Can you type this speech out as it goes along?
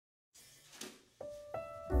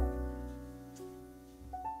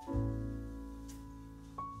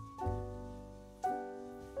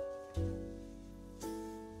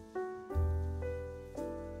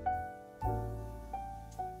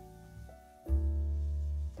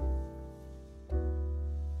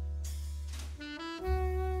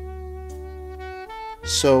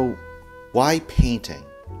So, why painting?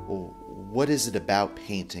 Well, what is it about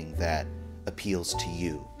painting that appeals to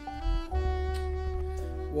you?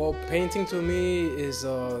 Well, painting to me is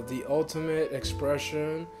the ultimate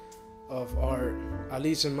expression of art, at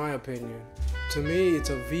least in my opinion. To me, it's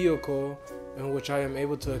a vehicle in which I am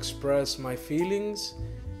able to express my feelings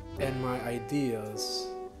and my ideas.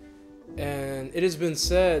 And it has been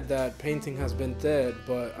said that painting has been dead,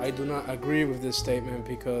 but I do not agree with this statement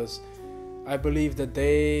because I believe the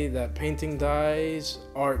day that painting dies,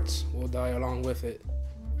 art will die along with it.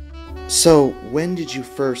 So, when did you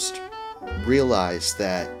first realize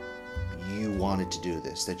that you wanted to do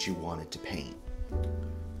this, that you wanted to paint?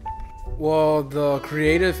 Well, the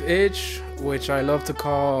creative itch, which I love to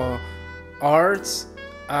call art,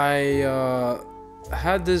 I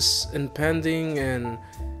had this impending and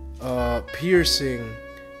piercing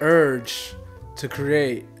urge to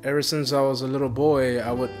create. Ever since I was a little boy,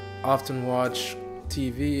 I would often watch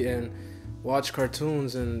TV and watch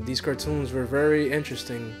cartoons, and these cartoons were very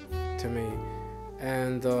interesting to me.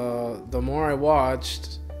 And the more I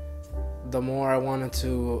watched, the more I wanted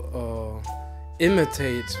to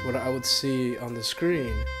imitate what I would see on the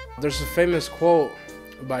screen. There's a famous quote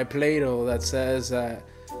by Plato that says that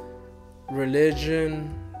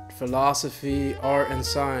religion, philosophy, art, and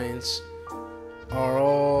science are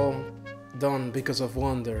all done because of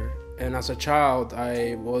wonder. And as a child,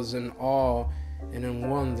 I was in awe and in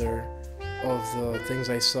wonder of the things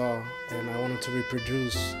I saw, and I wanted to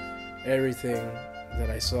reproduce everything that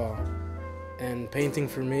I saw. And painting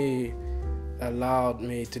for me allowed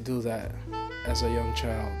me to do that as a young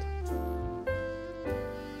child.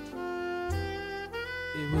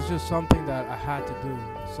 It was just something that I had to do,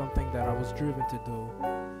 something that I was driven to do.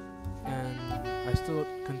 And I still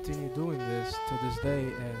continue doing this to this day,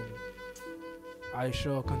 and I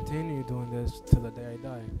shall continue doing this till the day I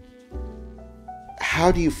die.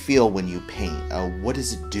 How do you feel when you paint? What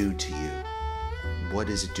does it do to you? What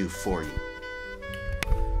does it do for you?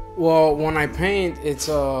 Well, when I paint, it's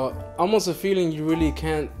almost a feeling you really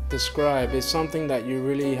can't describe. It's something that you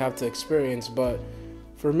really have to experience. But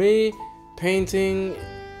for me, painting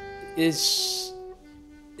is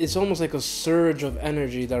it's almost like a surge of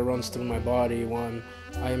energy that runs through my body when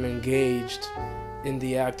I am engaged in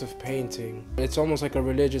the act of painting. It's almost like a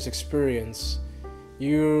religious experience.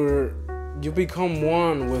 You become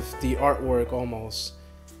one with the artwork almost.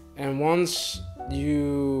 And once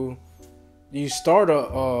you start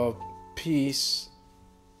a piece,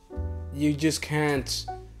 you just can't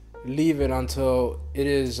leave it until it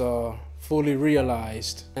is fully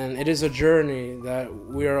realized. And it is a journey that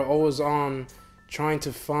we are always on, trying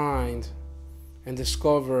to find and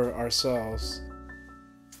discover ourselves.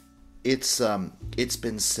 It's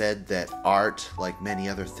been said that art, like many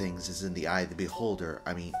other things, is in the eye of the beholder.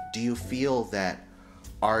 I mean, do you feel that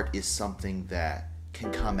art is something that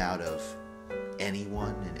can come out of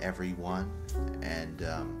anyone and everyone? And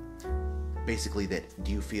basically,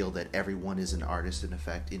 do you feel that everyone is an artist in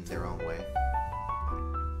effect in their own way?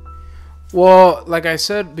 Well, like I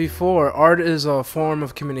said before, art is a form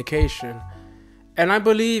of communication. And I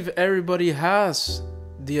believe everybody has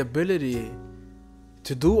the ability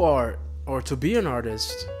to do art or to be an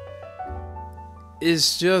artist.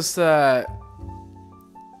 It's just that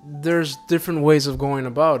there's different ways of going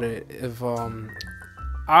about it. If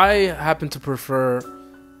I happen to prefer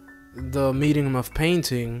the medium of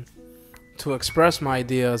painting to express my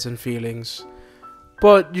ideas and feelings,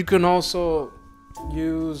 but you can also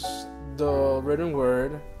use the written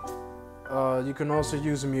word. You can also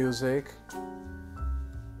use music.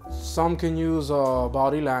 Some can use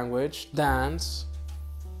body language, dance.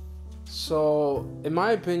 So, in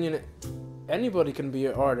my opinion, anybody can be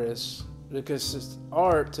an artist because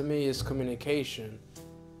art to me is communication.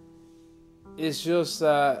 It's just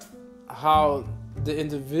that how the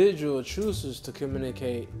individual chooses to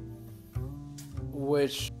communicate,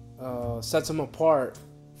 which sets them apart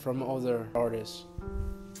from other artists.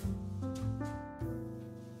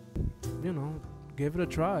 You know, give it a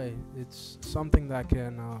try. It's something that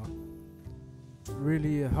can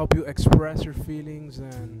really help you express your feelings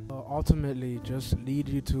and ultimately just lead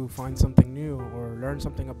you to find something new or learn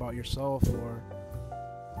something about yourself or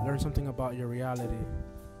learn something about your reality.